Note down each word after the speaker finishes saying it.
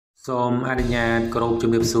សូមអនុញ្ញាតគោរព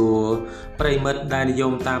ជំរាបសួរប្រិយមិត្តដែលនិយ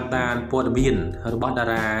មតាមដានព័ត៌មានរបស់តា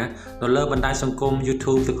រានៅលើបណ្ដាញសង្គម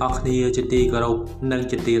YouTube ទាំងអស់គ្នាជាទីគោរពនិង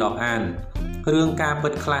ជាទីរាប់អានរឿងការពិ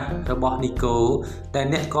តខ្លះរបស់នីកូដែល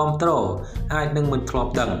អ្នកគាំទ្រអាចនឹងមិនធ្លា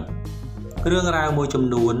ប់ដឹងរឿងរ៉ាវមួយចំ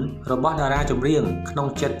នួនរបស់តារាចម្រៀងក្នុង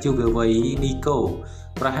ចិត្តយុវវ័យនីកូ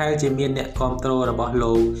ប្រហែលជាមានអ្នកគាំទ្ររបស់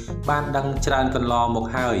លោកបានដឹងច្រើនកន្លងមក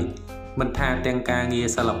ហើយមិនថាទាំងការងារ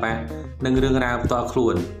សិល្បៈនិងរឿងរ៉ាវផ្ទាល់ខ្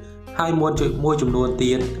លួនហើយមួយចំនួន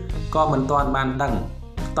ទៀតក៏មិនទាន់បានដឹង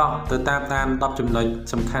តោះទៅតាម10ចំណុច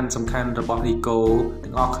សំខាន់របស់នីកូ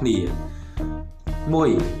ទាំងអស់គ្នា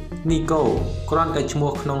 1. នីកូគ្រាន់តែឈ្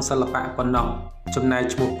មោះក្នុងសិល្បៈប៉ុណ្ណោះចំណែក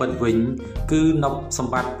ឈ្មោះពិតវិញគឺនប់ស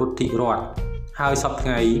ម្បត្តិពុទ្ធិរដ្ឋហើយសពថ្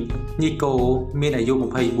ងៃនីកូមានអាយុ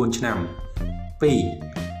24ឆ្នាំ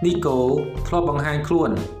 2. នីកូធ្លាប់បង្ហាញខ្លួន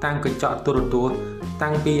តាំងកញ្ចក់ទូរទស្សន៍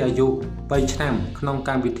តាំងពីអាយុ3ឆ្នាំក្នុងក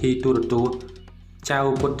ម្មវិធីទូរទស្សន៍ចៅ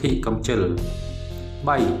ពុទ្ធិកំជិល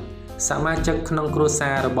 3. សមាជិកក្នុងគ្រួសា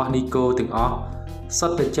ររបស់នីកូទាំងអស់សុ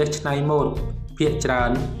ទ្ធតែចេះច្នៃម៉ូដភាគច្រើ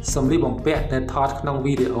នសម្លៀកបំពាក់ដែលថតក្នុង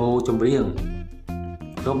វីដេអូចម្រៀង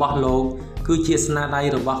របស់លោកគឺជាស្នាដៃ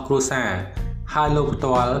របស់គ្រួសារហើយលោកផ្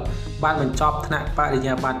ទាល់បានបញ្ចប់ថ្នាក់បរិញ្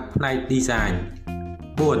ញាបត្រផ្នែក Design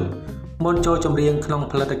 4. មុនចូលចម្រៀងក្នុង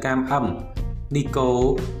ផលិតកម្មនីកូ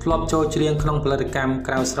ធ្លាប់ចូលច្រៀងក្នុងផលិតកម្ម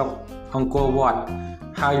ក្រៅស្រុកអង្គរវត្ត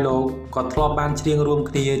ហើយលោកក៏ធ្លាប់បានច្រៀងរួម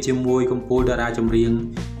គ្នាជាមួយកំពូលតារាចម្រៀង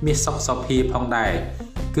មាសសុខសុភាផងដែរ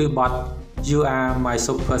គឺបទ You Are My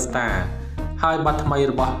Superstar ហើយបទថ្មី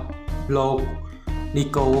របស់លោកនី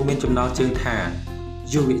កូមានចំណងជើងថា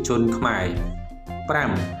យុវជនខ្មែរ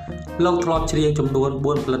 5. លោកធ្លាប់ច្រៀងចំនួន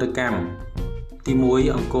4ផលិតកម្មទី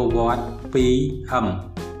1អង្គរវត្ត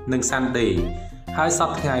2 និង Sunday ហើយស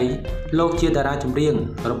ប្តាហ៍ថ្ងៃលោកជាតារាចម្រៀង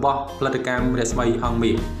របស់ផលិតកម្មរស្មីហង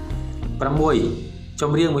មាស 6. ច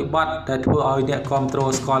ម្រៀងមួយបទដែលធ្វើឲ្យអ្នកគាំទ្រ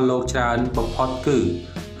ស្គាល់លោកច្រើនបំផុតគឺ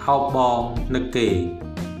ហោបបងនឹកគេ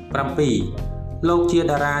 7. លោកជា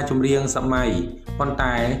តារាចម្រៀងសម័យប៉ុន្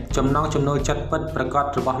តែចំណង់ចំណូលចិត្តពិតប្រាកដ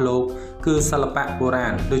របស់លោកគឺសិល្បៈបុរា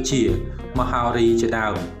ណដូចជាមហោរីជាដើ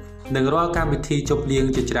មនិងរាល់កម្មវិធីជប់លៀង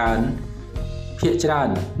ជាច្រើនភាគច្រើន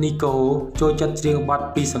នីកូចូលចិត្តច្រៀងបទ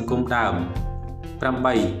ពីសង្គមដើម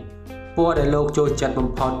 8. ពណ៌ដែលលោកចូលចិត្តបំ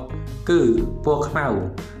ផុតគឺពណ៌ខ្មៅ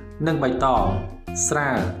និងបៃតងស្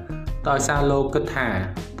រាលដោយសារលោកគិតថា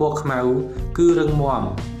ពណ៌ខ្មៅគឺរឹងមាំ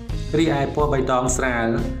រីឯពណ៌បៃតងស្រាល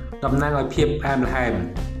តំណាងឲ្យភាពផ្អែមល្ហែម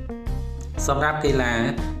សម្រាប់កីឡា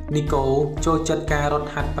នីកូចូលចិត្តការរត់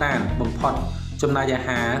ហាត់ប្រាណបំផុតចំណែកអា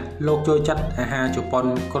ហារលោកចូលចិត្តអាហារជប៉ុន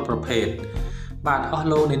គ្រប់ប្រភេទបាទអស់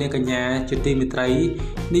លោកអ្នកនាងកញ្ញាជាទីមេត្រី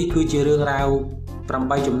នេះគឺជារឿងរ៉ាវ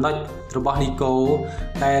8ចំណុចរបស់នីកូ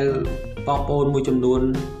ដែលបងប្អូនមួយចំនួន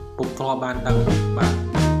ពុំធ្លាប់បានដឹងបាទ